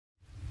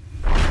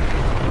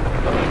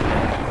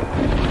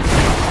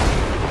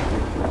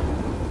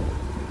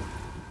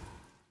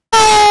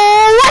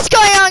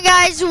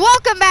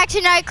Welcome back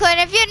to Night Clan.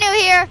 If you're new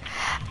here,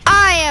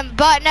 I am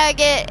Butt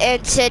Nugget,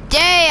 and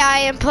today I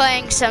am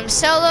playing some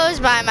solos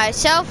by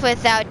myself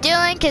without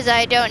Dylan because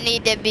I don't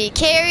need to be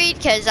carried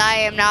because I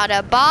am not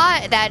a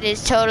bot. That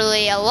is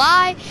totally a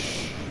lie.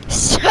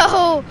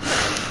 So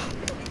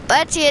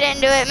let's get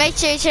into it. Make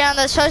sure you turn on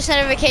those post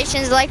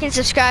notifications, like and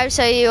subscribe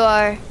so you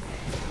are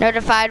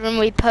notified when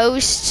we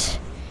post.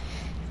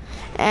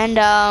 And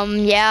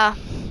yeah.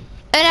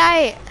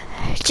 And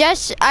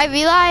I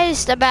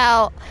realized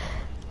about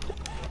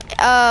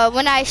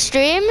when I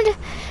streamed,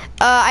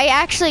 I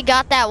actually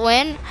got that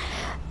win,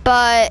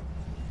 but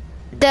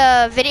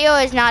the video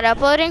is not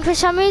uploading for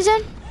some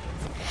reason.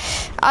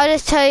 I'll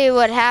just tell you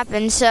what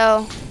happened.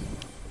 So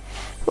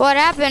what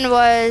happened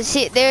was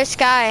this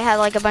guy had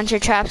like a bunch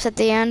of traps at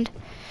the end.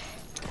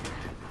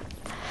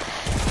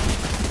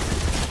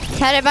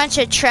 Had a bunch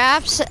of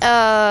traps,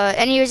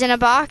 and he was in a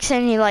box,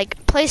 and he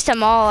like placed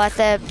them all at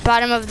the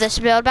bottom of this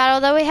build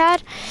battle that we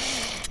had.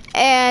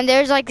 And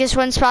there's like this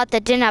one spot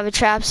that didn't have a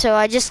trap, so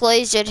I just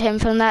lasered him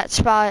from that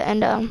spot,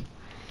 and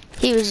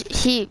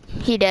he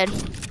did.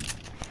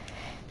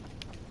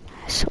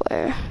 I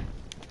swear.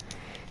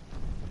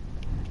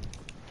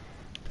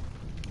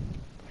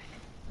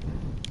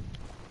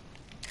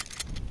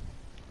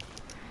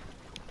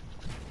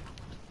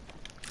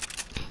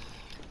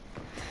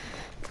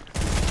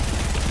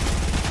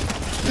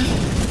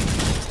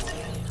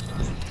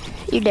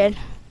 You did.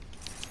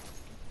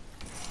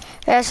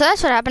 Yeah, so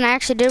that's what happened. I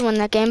actually did win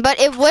that game, but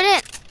it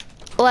wouldn't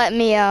let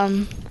me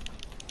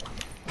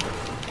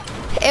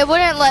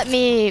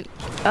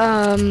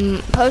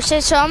post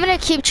it. So I'm gonna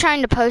keep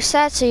trying to post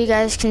that so you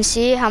guys can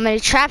see how many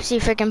traps he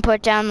freaking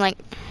put down, like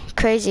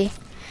crazy.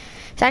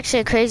 It's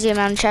actually a crazy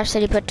amount of traps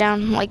that he put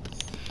down, like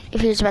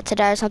if he was about to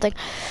die or something.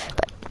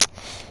 But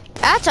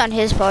that's on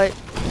his part.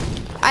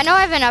 I know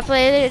I haven't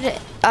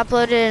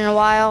uploaded in a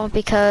while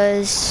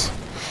because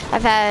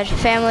I've had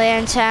family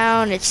in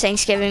town, it's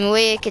Thanksgiving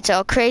week, it's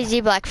all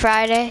crazy, Black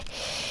Friday.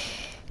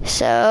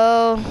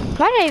 So,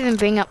 why did I even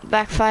bring up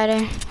Black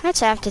Friday?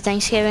 That's after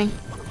Thanksgiving.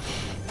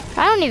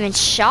 I don't even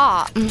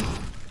shop.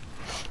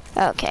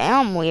 Okay,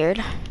 I'm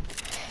weird.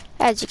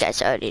 As you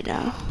guys already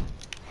know.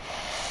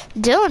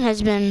 Dylan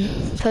has been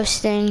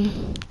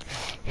posting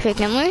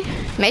frequently.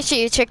 Make sure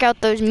you check out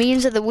those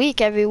memes of the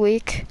week every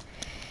week,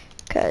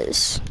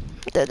 because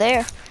they're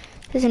there.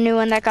 There's a new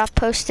one that got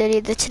posted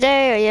either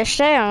today or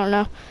yesterday, I don't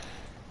know.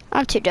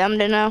 I'm too dumb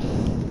to know.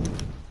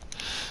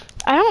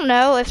 I don't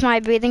know if my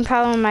breathing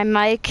problem on my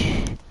mic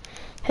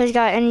has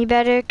got any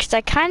better, because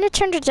I kind of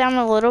turned it down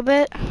a little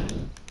bit.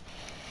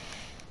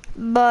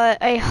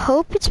 But I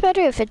hope it's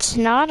better. If it's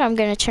not, I'm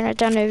going to turn it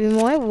down even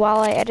more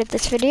while I edit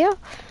this video.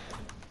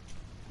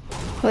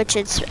 Which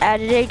it's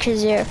edited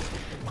because you're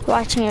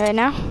watching it right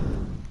now.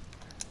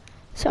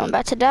 So I'm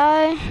about to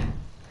die.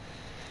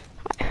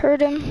 I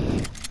heard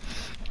him.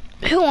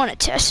 Who want to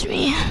test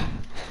me?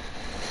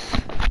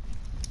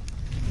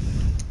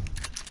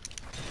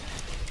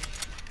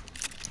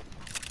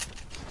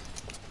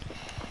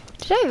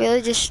 Did I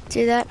really just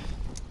do that?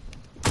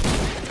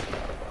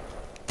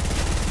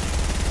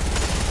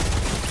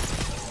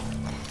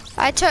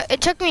 It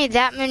took me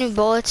that many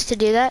bullets to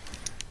do that.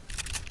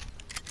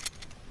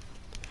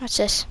 What's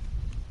this?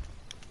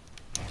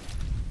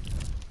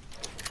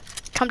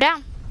 Come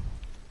down.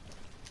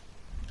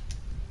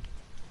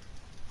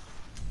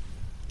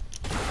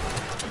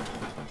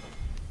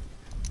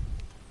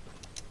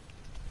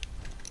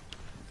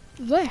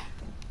 Where?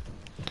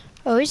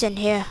 Oh, he's in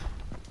here.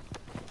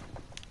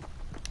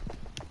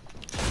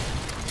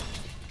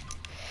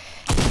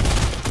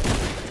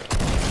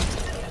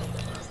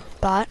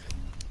 Bot.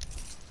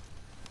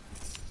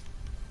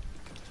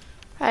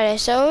 Alright,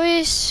 so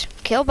always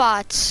kill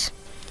bots.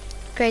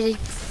 Crazy.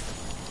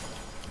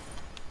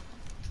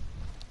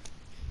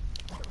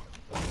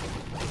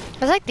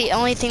 I like the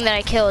only thing that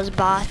I kill is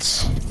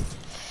bots.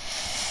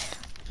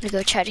 I'm gonna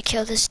go try to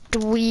kill this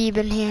dweeb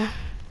in here.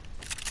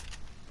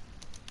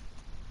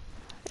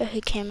 Oh, he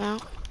came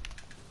out.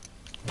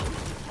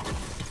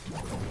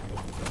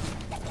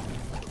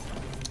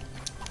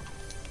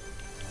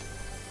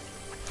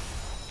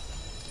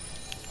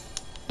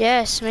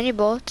 Yes, many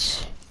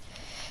bullets.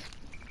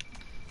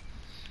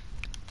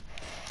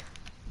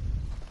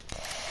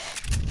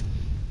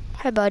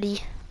 Hi,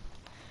 buddy.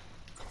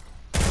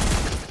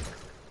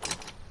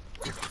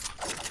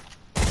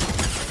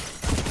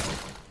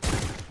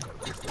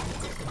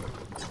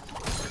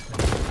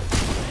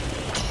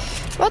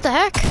 What the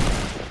heck?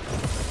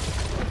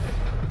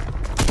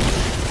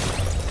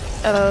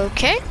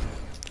 Okay.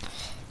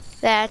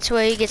 That's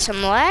where you get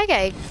some lag.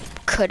 I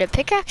could have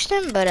pickaxed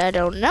him, but I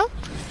don't know.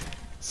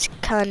 It's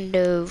kind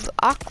of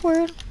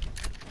awkward.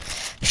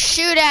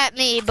 Shoot at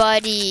me,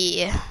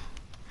 buddy.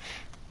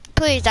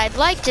 Please, I'd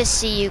like to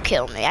see you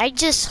kill me. I'd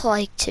just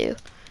like to.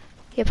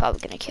 You're probably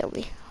gonna kill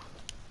me.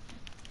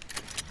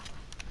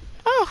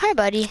 Oh, hi,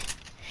 buddy.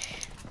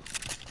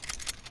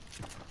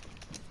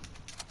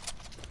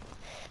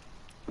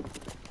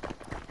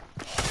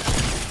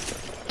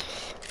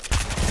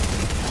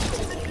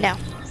 No,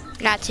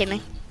 not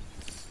teaming.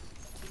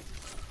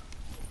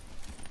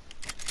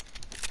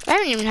 I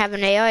don't even have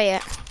an AR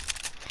yet.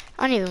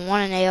 I don't even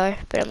want an AR,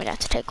 but I'm gonna have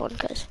to take one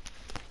because,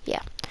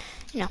 yeah,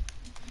 you know.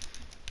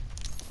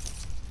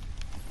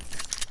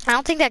 I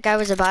don't think that guy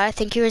was a bot. I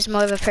think he was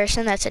more of a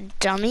person that's a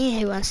dummy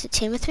who wants to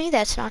team with me.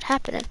 That's not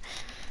happening.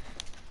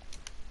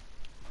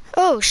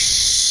 Oh,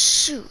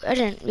 shoot. I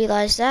didn't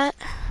realize that.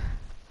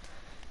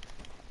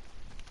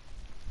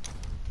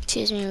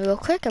 Excuse me real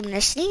quick. I'm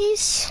gonna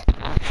sneeze.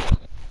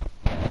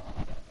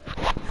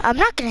 I'm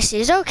not gonna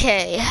sneeze.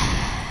 Okay.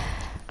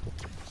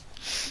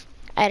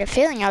 I had a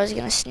feeling I was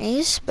gonna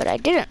sneeze, but I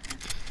didn't.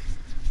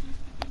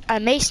 I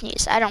may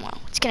sneeze. I don't know.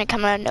 It's gonna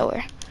come out of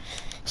nowhere.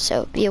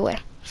 So be aware.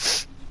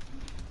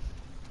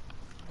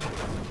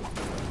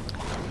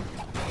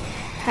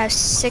 I have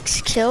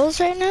 6 kills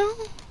right now.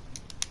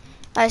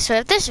 Alright, so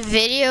if this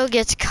video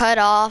gets cut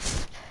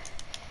off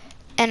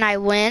and I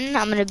win,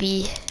 I'm gonna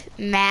be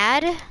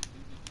mad.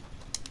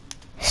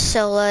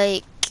 So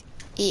like,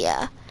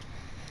 yeah.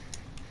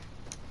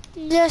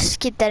 Just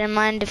keep that in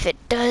mind if it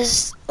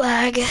does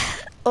lag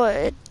or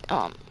it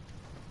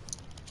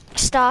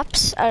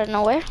stops out of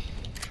nowhere.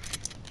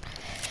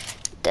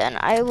 Then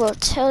I will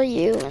tell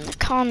you in the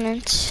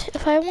comments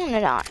if I won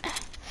or not.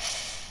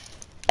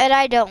 And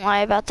I don't lie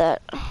about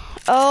that.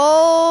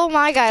 Oh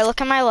my god,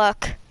 look at my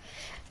luck.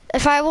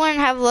 If I wouldn't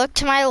have looked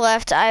to my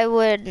left, I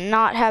would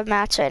not have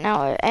mats right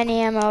now or any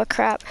ammo or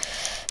crap.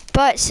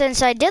 But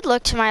since I did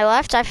look to my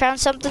left, I found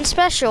something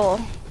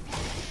special.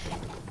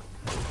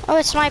 Oh,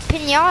 it's my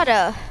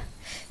piñata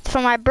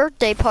for my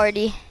birthday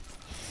party.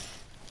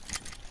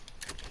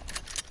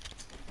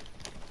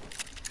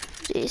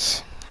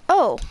 Jeez.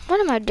 Oh, what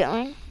am I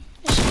doing?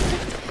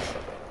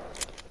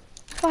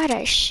 Why'd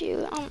I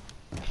shoot? I'm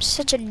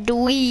such a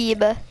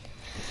dweeb.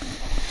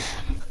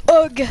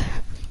 Ugh.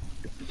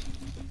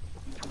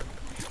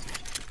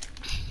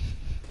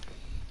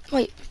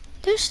 Wait,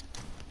 there's...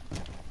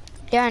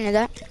 Yeah, I knew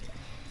that.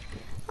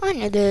 I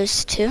knew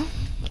there's 2.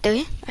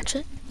 3,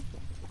 actually.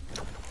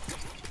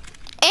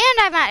 And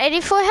I'm at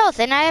 84 health,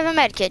 and I have a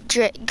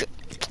medkit.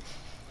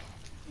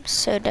 I'm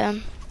so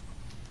dumb.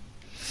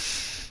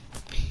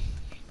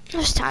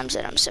 There's times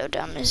that I'm so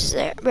dumb is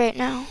there right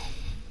now.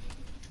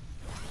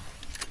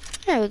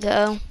 There we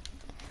go.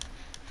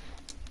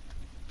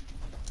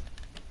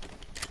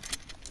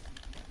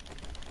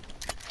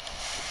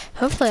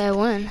 Hopefully I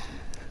win.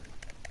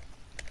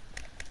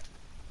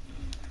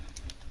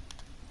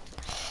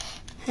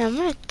 And I'm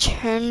gonna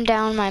turn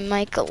down my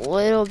mic a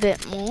little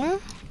bit more.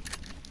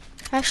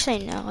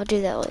 Actually, no, I'll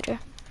do that later.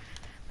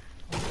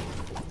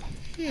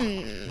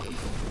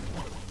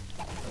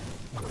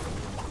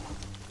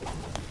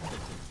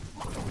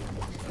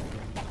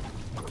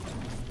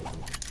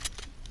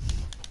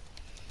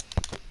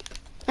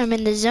 I'm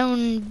in the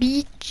zone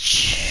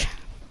beach.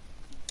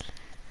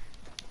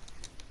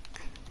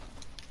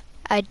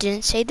 I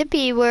didn't say the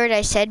B word,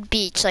 I said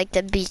beach, like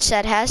the beach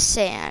that has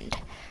sand.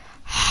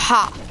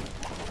 Ha!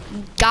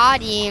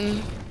 Got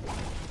him.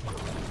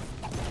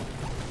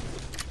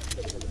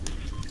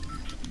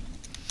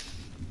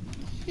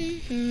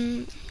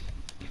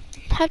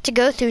 Have to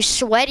go through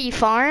Sweaty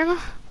Farm.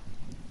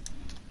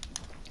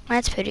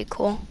 That's pretty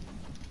cool.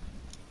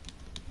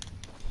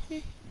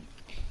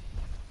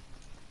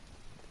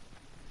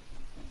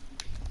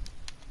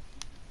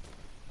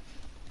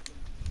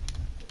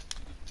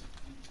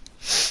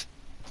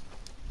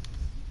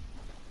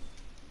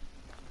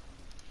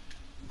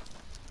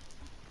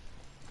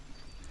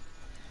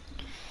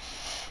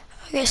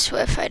 I guess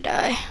what if I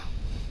die?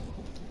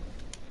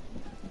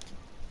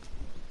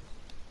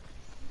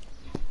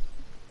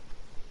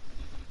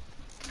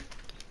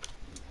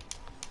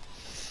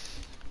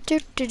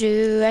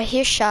 I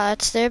hear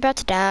shots. They're about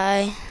to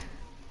die.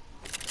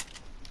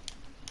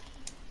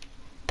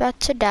 About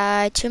to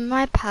die to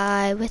my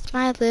pie with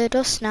my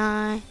little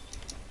snipe.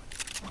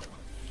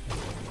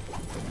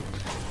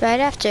 Right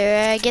after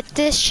I get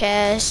this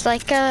chest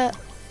like a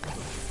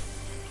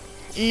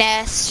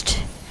nest.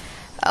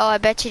 Oh, I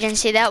bet you didn't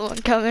see that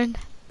one coming.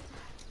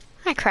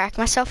 I cracked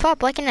myself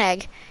up like an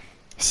egg.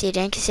 See, you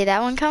didn't see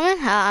that one coming?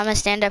 I'm a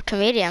stand-up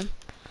comedian.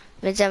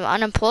 Means I'm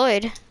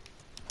unemployed.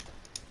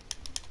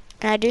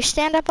 And I do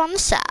stand up on the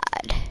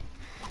side.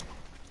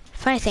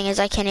 Funny thing is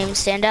I can't even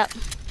stand up.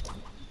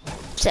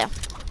 So.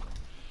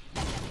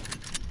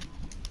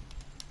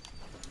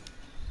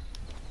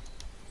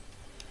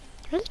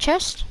 Where's the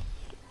chest?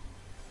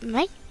 Am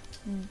I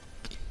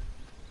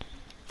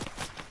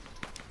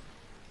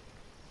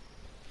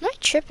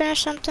tripping or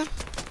something?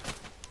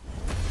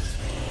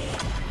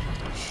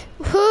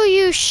 Who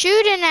you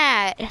shooting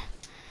at?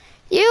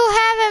 You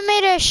haven't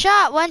made a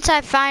shot. Once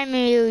I find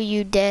you,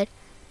 you dead.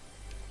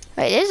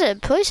 Wait, is there a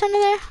police under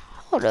there?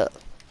 Hold up.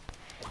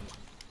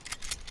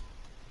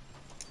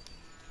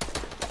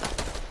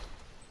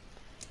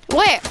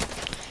 Where?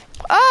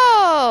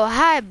 Oh,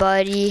 hi,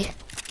 buddy.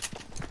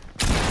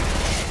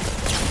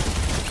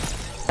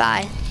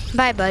 Bye.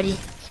 Bye, buddy.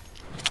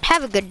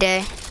 Have a good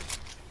day.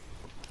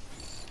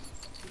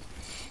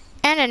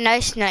 And a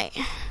nice night.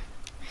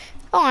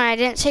 Oh, and I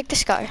didn't take the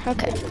scar.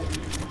 Okay.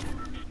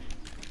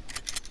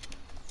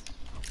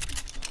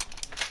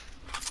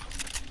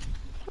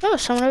 Oh,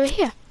 someone over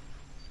here.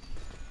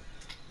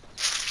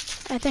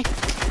 I think.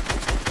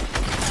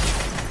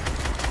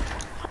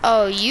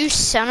 Oh, you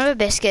son of a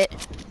biscuit.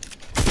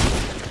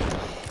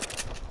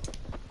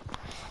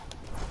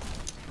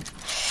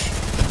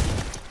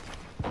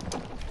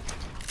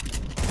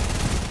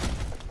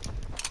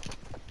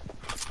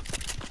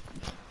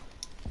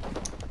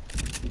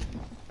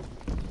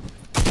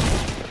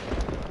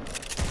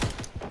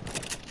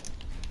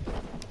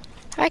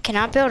 I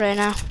cannot build right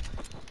now.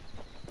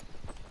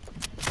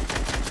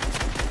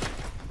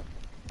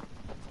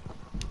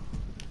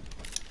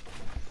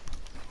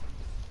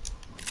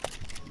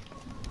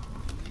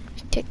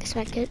 Take this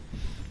medkit.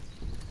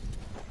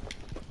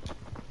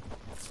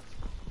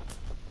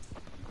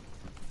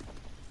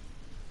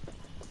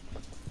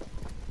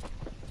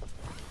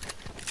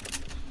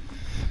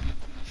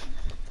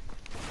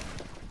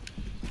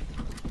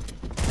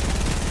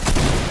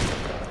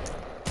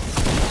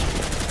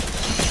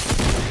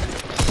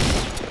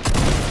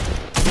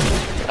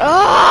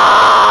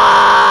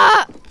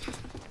 Oh!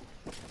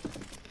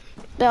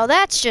 Well,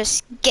 that's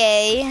just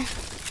gay.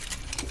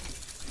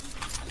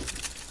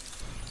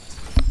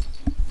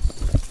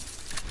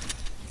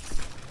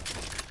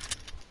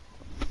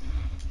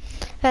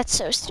 That's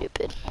so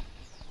stupid.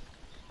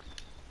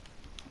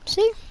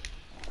 See?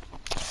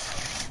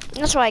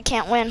 That's why I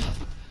can't win.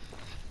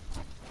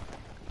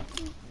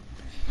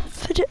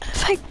 But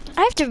if I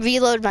have to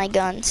reload my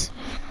guns.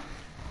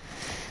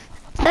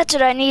 That's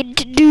what I need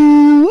to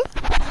do.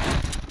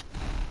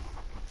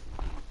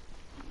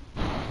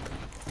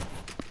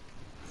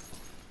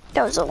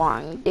 That was a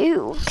long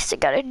do, because I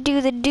gotta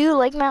do the do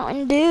like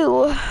Mountain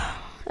Dew.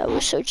 That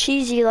was so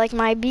cheesy, like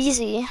my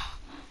Beezy.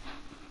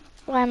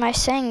 Why am I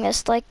saying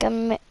this like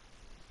a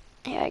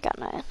yeah, I got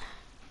 9.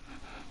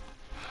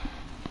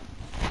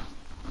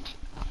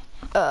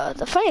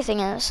 The funny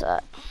thing is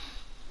that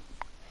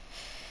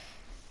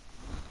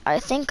I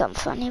think I'm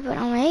funny, but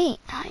I ain't.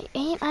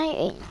 I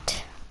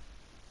ain't.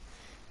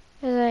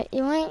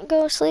 You ain't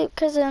go sleep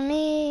because of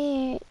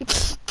me.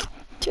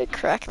 To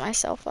crack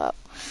myself up.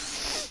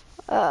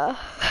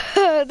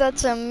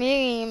 That's a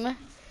meme.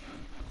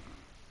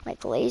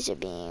 Like laser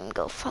beam,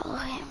 go follow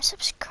him,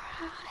 subscribe.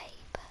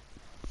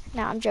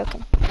 No, I'm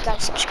joking. You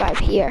gotta subscribe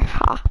here.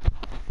 Ha.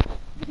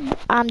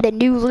 I'm the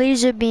new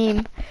laser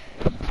beam.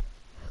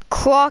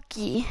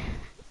 Crocky.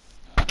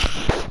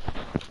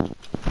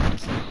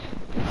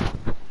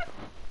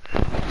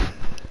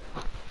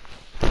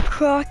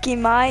 Crocky,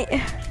 mate.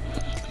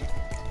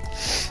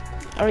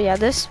 Oh yeah,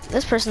 this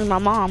person's my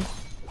mom.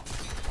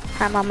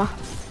 Hi, mama.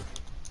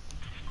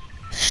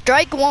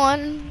 Strike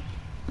 1.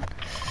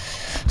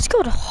 Let's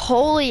go to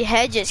Holy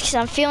Hedges, because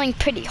I'm feeling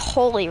pretty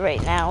holy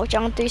right now.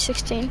 John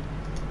 3:16.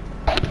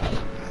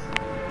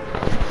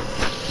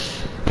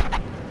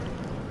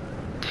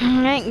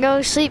 I ain't go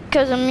to sleep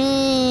because of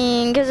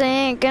me, because I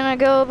ain't gonna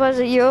go because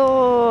of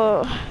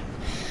you.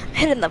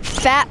 Hitting the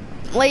fat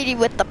lady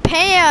with the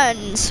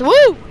pans.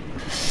 Woo!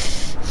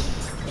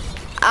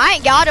 I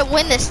ain't gotta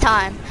win this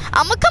time.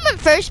 I'm gonna come in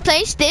first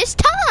place this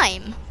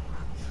time.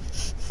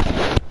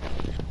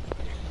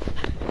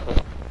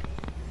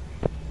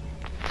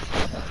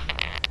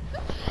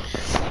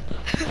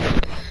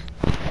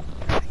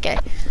 Okay,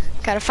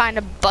 gotta find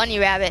a bunny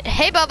rabbit.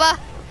 Hey, Bubba,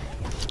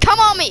 come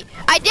on me.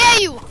 I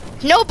dare you.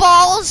 No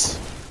balls.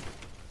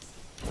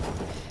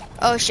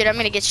 Oh shit, I'm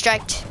gonna get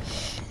striked.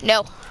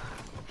 No,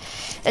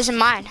 this is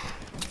mine.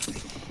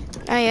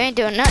 No, you ain't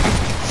doing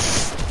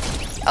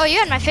nothing. Oh, you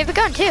had my favorite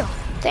gun too.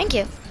 Thank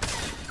you.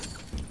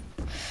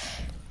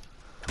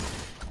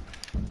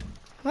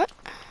 What?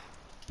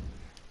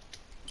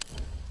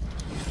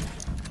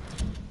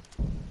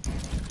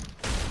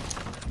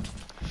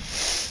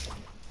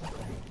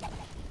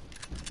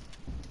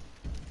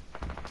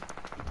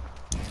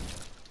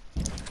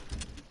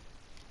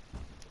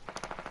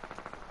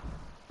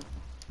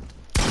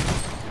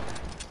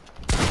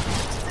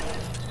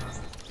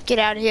 Get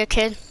out of here,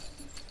 kid.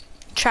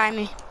 Try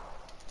me.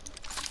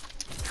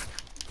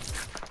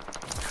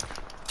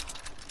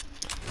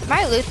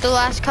 My loot the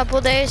last couple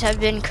days have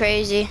been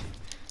crazy.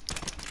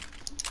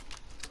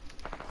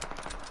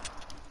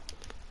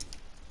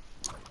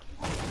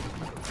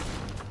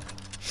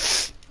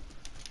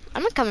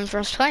 I'm gonna come in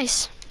first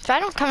place. If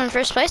I don't come in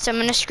first place, I'm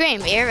gonna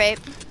scream, ear rape.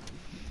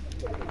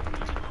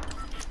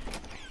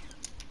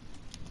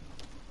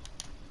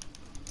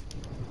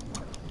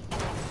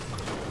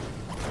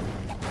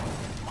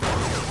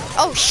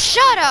 Oh,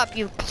 shut up,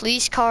 you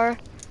police car.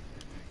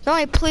 The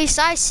only police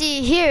I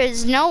see here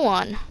is no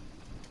one.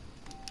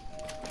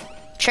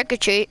 Trick or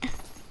treat.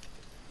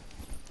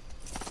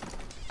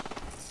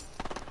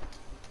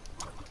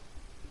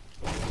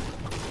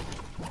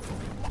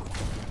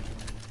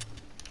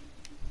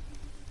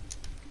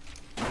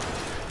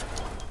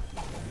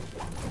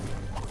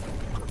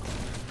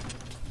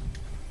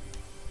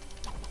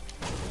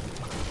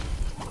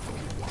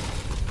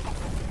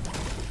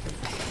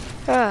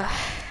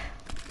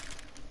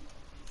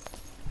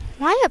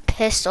 Why a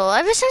pistol?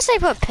 Ever since they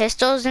put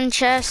pistols in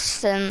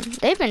chests, and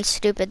they've been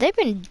stupid. They've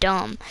been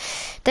dumb.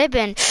 They've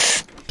been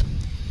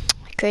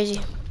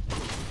crazy.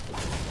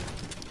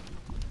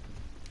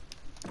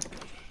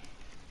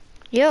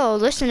 Yo,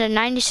 listen to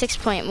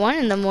 96.1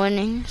 in the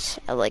mornings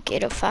at like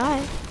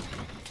 8:05.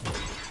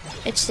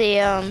 It's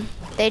the,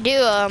 they do,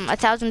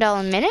 $1,000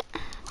 a minute.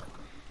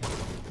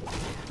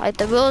 Like,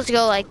 the rules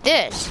go like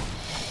this.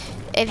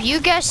 If you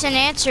guess an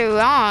answer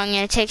wrong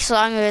and it takes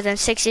longer than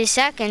 60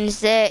 seconds,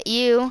 that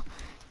you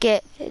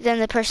get, then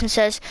the person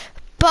says,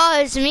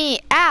 buzz me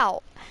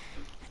out.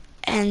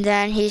 And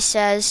then he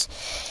says,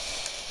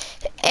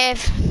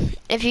 if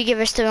you give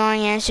us the wrong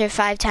answer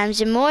 5 times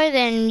or more,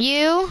 then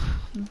you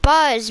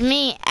buzz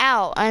me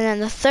out. And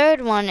then the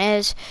third one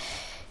is,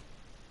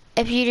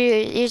 if you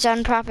use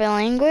improper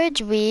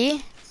language,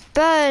 we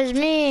buzz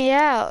me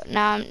out.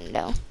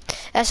 No,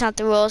 that's not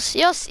the rules.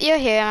 You'll hear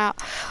them out.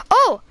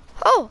 Oh,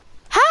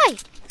 hi,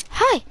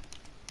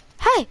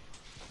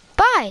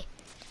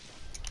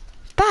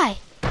 bye.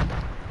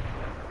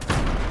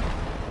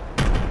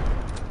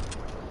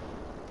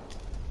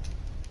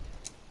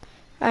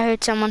 I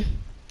heard someone.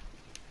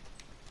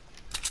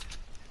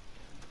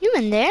 You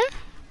in there?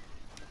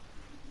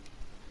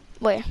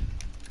 Where?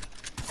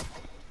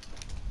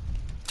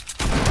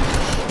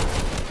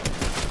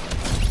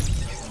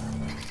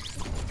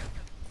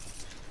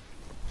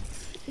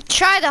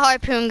 Try the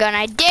harpoon gun,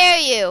 I dare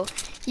you.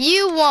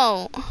 You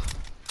won't.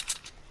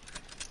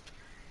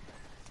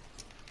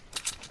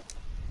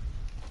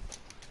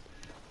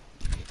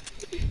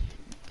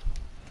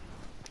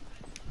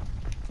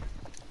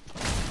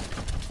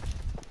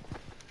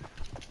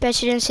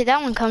 Bet you didn't see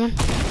that one coming.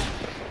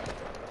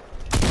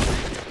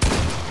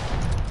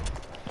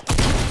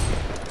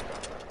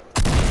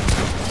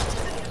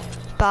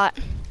 Bot.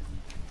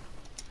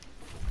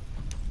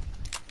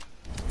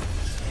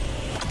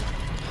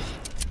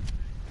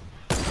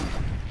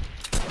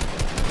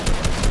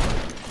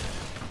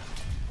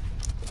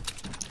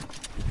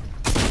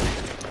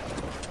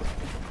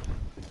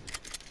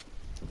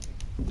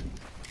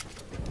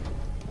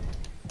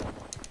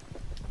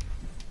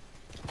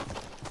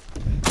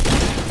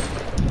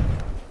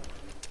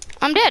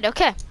 I'm dead,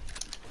 okay.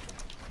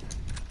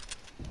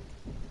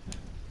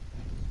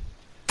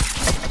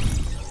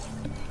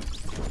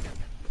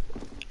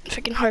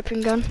 Freaking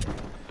harpoon gun.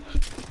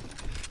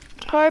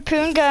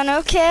 Harpoon gun,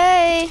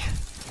 okay.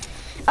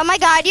 Oh my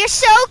god, you're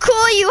so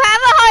cool, you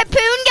have a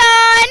harpoon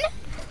gun!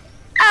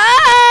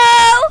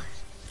 Oh!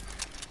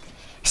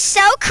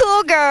 So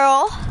cool,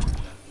 girl.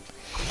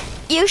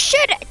 You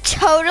should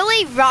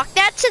totally rock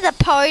that to the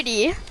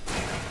party.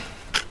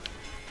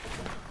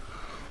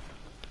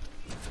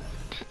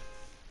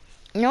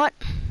 You know what?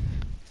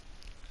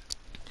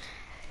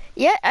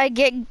 Yeah, I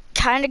get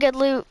kind of good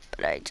loot,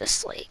 but I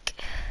just like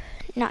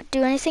not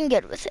do anything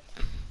good with it.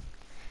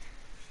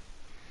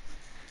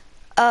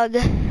 Ugh.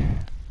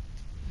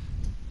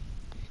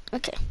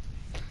 Okay.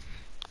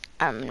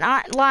 I'm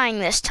not lying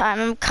this time.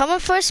 I'm coming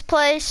first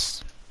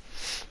place.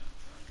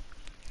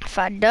 If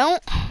I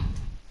don't,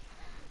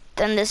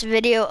 then this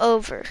video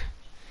over.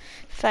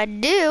 If I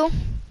do,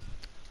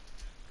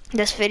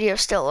 this video's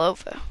still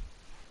over.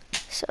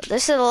 So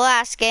this is the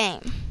last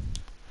game,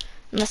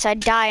 unless I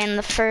die in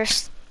the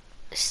first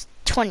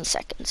 20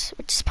 seconds,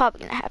 which is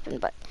probably gonna happen,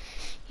 but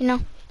you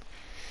know,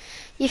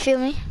 you feel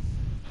me?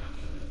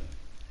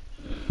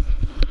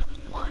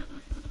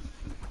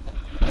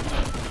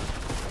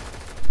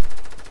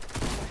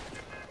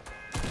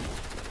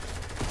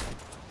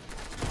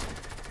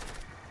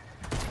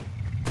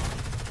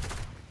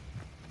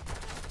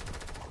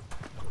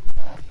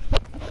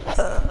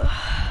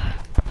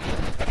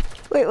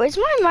 Wait, was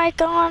my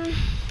mic on?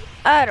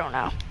 I don't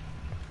know.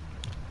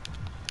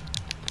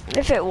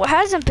 If it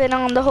hasn't been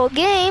on the whole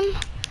game,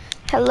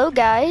 hello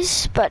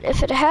guys, but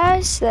if it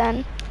has,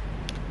 then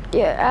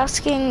you're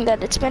asking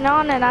that it's been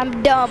on and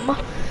I'm dumb.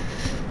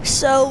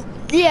 So,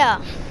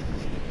 yeah.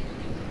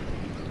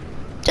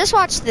 Just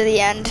watch to the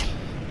end.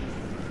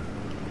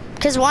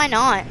 Because why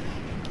not?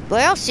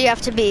 Where else do you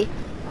have to be?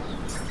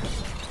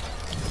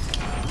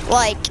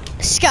 Like,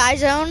 Sky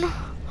Zone?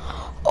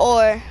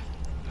 Or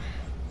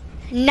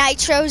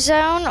Nitro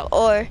Zone?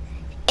 Or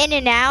In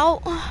and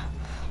Out?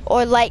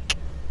 Or like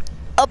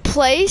a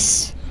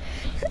place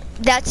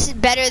that's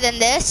better than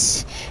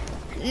this?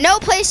 No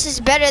place is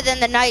better than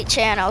the night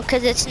channel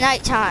because it's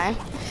nighttime.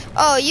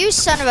 Oh, you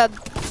son of a...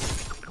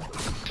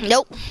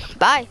 Nope.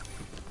 Bye.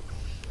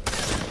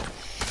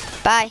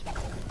 Bye.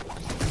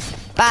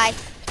 Bye.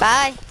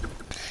 Bye.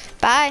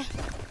 Bye.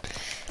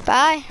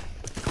 Bye.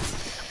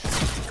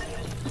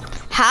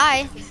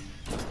 Hi.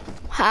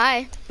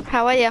 Hi.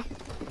 How are you?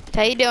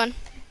 How you doing?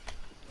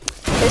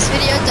 This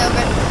video's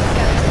over.